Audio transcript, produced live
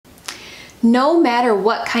No matter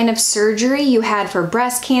what kind of surgery you had for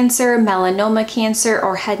breast cancer, melanoma cancer,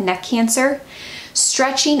 or head and neck cancer,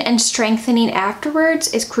 stretching and strengthening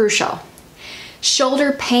afterwards is crucial.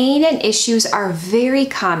 Shoulder pain and issues are very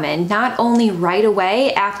common, not only right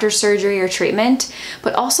away after surgery or treatment,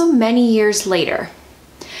 but also many years later.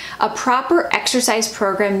 A proper exercise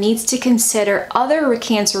program needs to consider other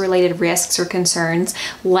cancer-related risks or concerns,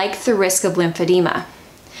 like the risk of lymphedema.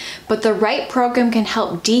 But the right program can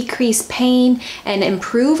help decrease pain and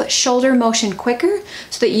improve shoulder motion quicker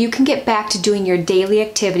so that you can get back to doing your daily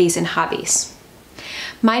activities and hobbies.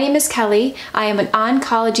 My name is Kelly. I am an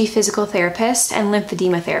oncology physical therapist and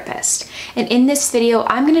lymphedema therapist. And in this video,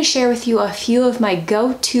 I'm going to share with you a few of my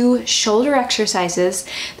go-to shoulder exercises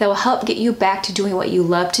that will help get you back to doing what you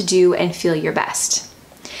love to do and feel your best.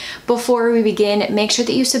 Before we begin, make sure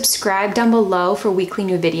that you subscribe down below for weekly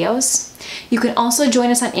new videos. You can also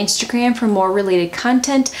join us on Instagram for more related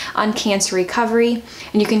content on cancer recovery,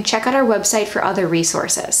 and you can check out our website for other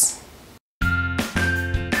resources.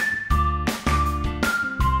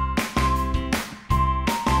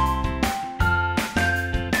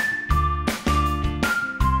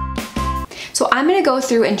 So I'm going to go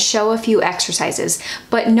through and show a few exercises,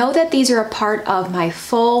 but know that these are a part of my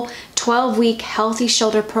full 12-week healthy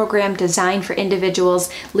shoulder program designed for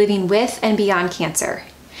individuals living with and beyond cancer.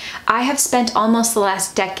 I have spent almost the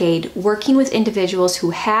last decade working with individuals who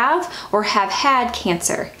have or have had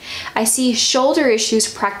cancer. I see shoulder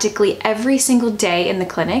issues practically every single day in the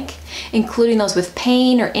clinic, including those with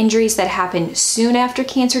pain or injuries that happen soon after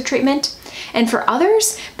cancer treatment. And for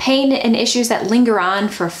others, pain and issues that linger on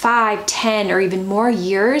for 5, 10, or even more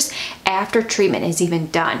years after treatment is even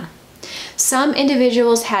done. Some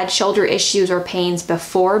individuals had shoulder issues or pains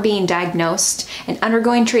before being diagnosed and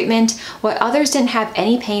undergoing treatment, while others didn't have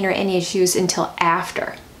any pain or any issues until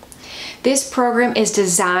after. This program is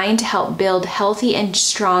designed to help build healthy and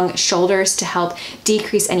strong shoulders to help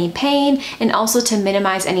decrease any pain and also to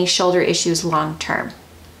minimize any shoulder issues long term.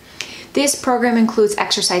 This program includes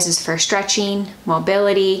exercises for stretching,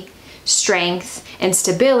 mobility, strength, and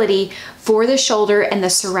stability for the shoulder and the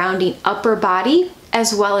surrounding upper body,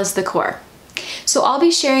 as well as the core. So I'll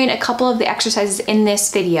be sharing a couple of the exercises in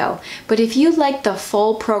this video, but if you'd like the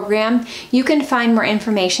full program, you can find more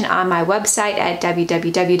information on my website at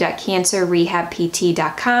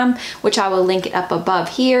www.𝗟𝗺𝗵𝗆𝗺.com, which I will link up above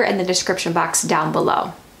here in the description box down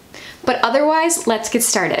below. But otherwise, let's get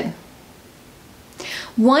started.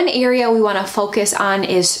 One area we want to focus on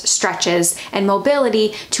is stretches and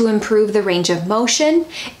mobility to improve the range of motion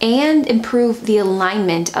and improve the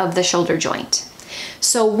alignment of the shoulder joint.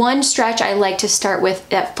 So one stretch I like to start with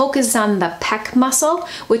that focuses on the pec muscle,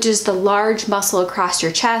 which is the large muscle across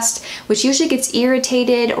your chest, which usually gets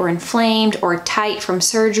irritated or inflamed or tight from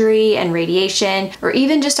surgery and radiation, or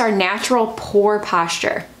even just our natural poor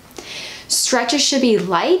posture. Stretches should be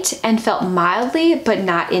light and felt mildly, but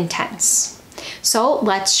not intense. So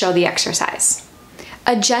let's show the exercise.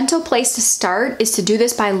 A gentle place to start is to do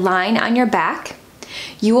this by lying on your back.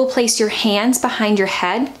 You will place your hands behind your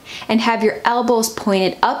head and have your elbows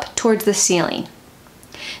pointed up towards the ceiling.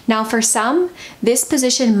 Now for some, this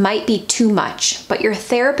position might be too much, but your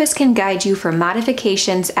therapist can guide you for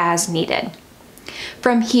modifications as needed.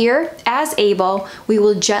 From here, as able, we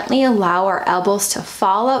will gently allow our elbows to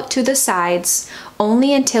fall out to the sides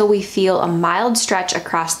only until we feel a mild stretch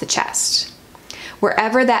across the chest.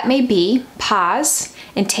 Wherever that may be, pause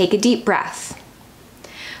and take a deep breath.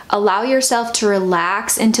 Allow yourself to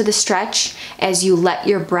relax into the stretch as you let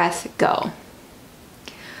your breath go.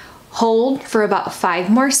 Hold for about 5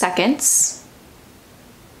 more seconds.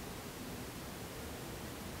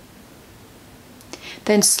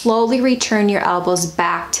 Then slowly return your elbows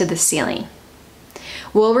back to the ceiling.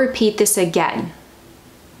 We'll repeat this again.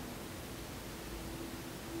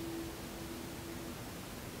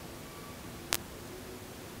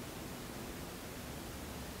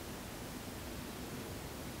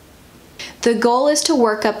 The goal is to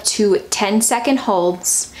work up to 10-second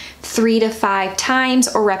holds, 3 to 5 times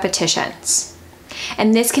or repetitions.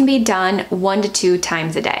 And this can be done 1 to 2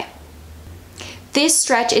 times a day. This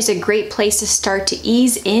stretch is a great place to start to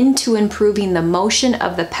ease into improving the motion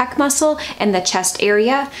of the pec muscle and the chest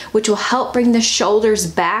area, which will help bring the shoulders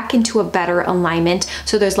back into a better alignment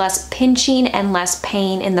so there's less pinching and less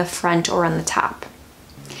pain in the front or on the top.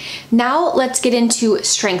 Now let's get into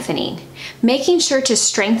strengthening. Making sure to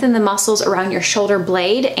strengthen the muscles around your shoulder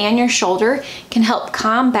blade and your shoulder can help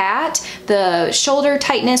combat the shoulder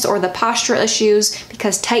tightness or the postural issues,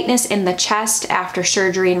 because tightness in the chest after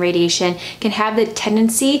surgery and radiation can have the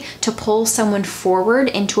tendency to pull someone forward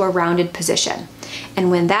into a rounded position. And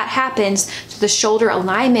when that happens, the shoulder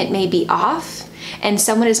alignment may be off, and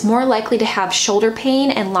someone is more likely to have shoulder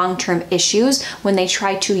pain and long-term issues when they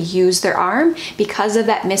try to use their arm because of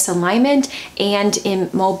that misalignment and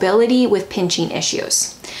immobility with pinching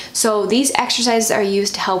issues. So these exercises are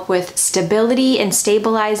used to help with stability and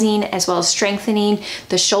stabilizing, as well as strengthening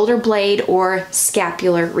the shoulder blade or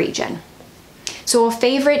scapular region. So a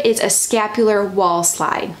favorite is a scapular wall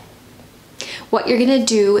slide. What you're gonna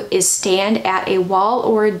do is stand at a wall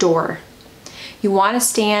or a door. You wanna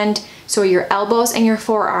stand so your elbows and your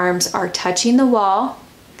forearms are touching the wall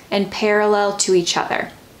and parallel to each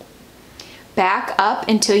other. Back up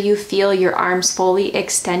until you feel your arms fully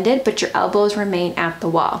extended, but your elbows remain at the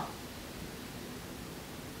wall.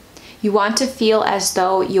 You want to feel as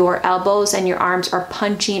though your elbows and your arms are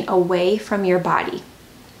punching away from your body.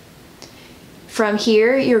 From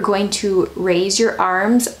here, you're going to raise your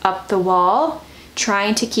arms up the wall,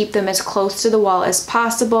 trying to keep them as close to the wall as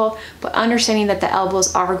possible, but understanding that the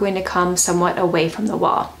elbows are going to come somewhat away from the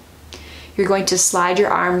wall. You're going to slide your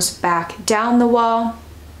arms back down the wall,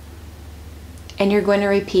 and you're going to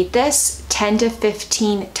repeat this 10 to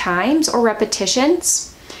 15 times or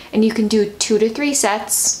repetitions, and you can do 2 to 3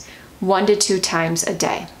 sets, 1 to 2 times a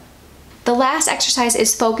day. The last exercise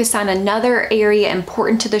is focused on another area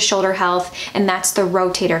important to the shoulder health, and that's the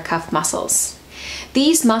rotator cuff muscles.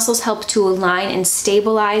 These muscles help to align and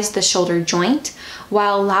stabilize the shoulder joint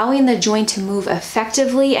while allowing the joint to move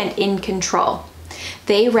effectively and in control.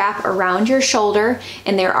 They wrap around your shoulder,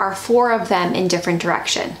 and there are 4 of them in different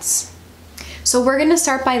directions. So we're gonna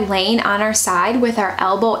start by laying on our side with our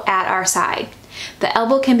elbow at our side. The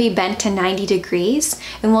elbow can be bent to 90 degrees,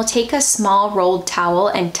 and we'll take a small rolled towel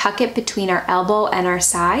and tuck it between our elbow and our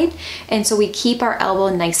side, and so we keep our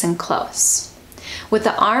elbow nice and close. With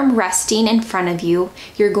the arm resting in front of you,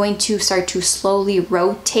 you're going to start to slowly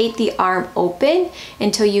rotate the arm open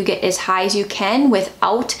until you get as high as you can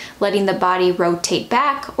without letting the body rotate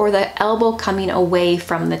back or the elbow coming away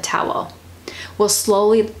from the towel. We'll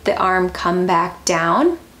slowly let the arm come back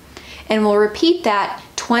down, and we'll repeat that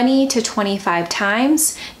 20 to 25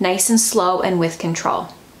 times, nice and slow and with control.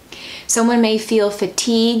 Someone may feel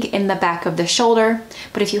fatigue in the back of the shoulder,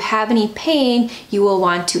 but if you have any pain, you will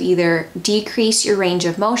want to either decrease your range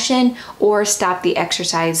of motion or stop the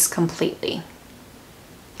exercise completely.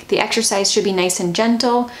 The exercise should be nice and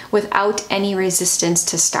gentle without any resistance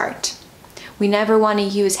to start. We never want to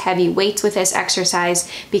use heavy weights with this exercise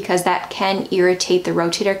because that can irritate the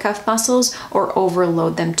rotator cuff muscles or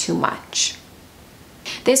overload them too much.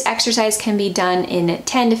 This exercise can be done in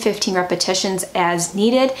 10 to 15 repetitions as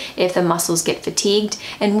needed if the muscles get fatigued,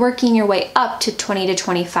 and working your way up to 20 to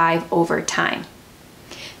 25 over time.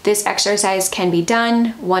 This exercise can be done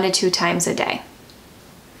 1 to 2 times a day.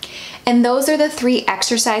 And those are the 3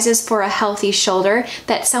 exercises for a healthy shoulder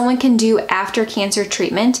that someone can do after cancer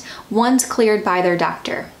treatment once cleared by their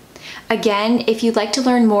doctor. Again, if you'd like to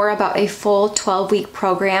learn more about a full 12-week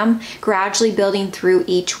program, gradually building through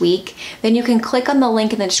each week, then you can click on the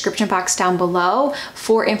link in the description box down below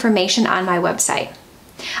for information on my website.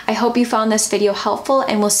 I hope you found this video helpful,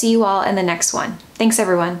 and we'll see you all in the next one. Thanks,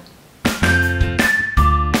 everyone.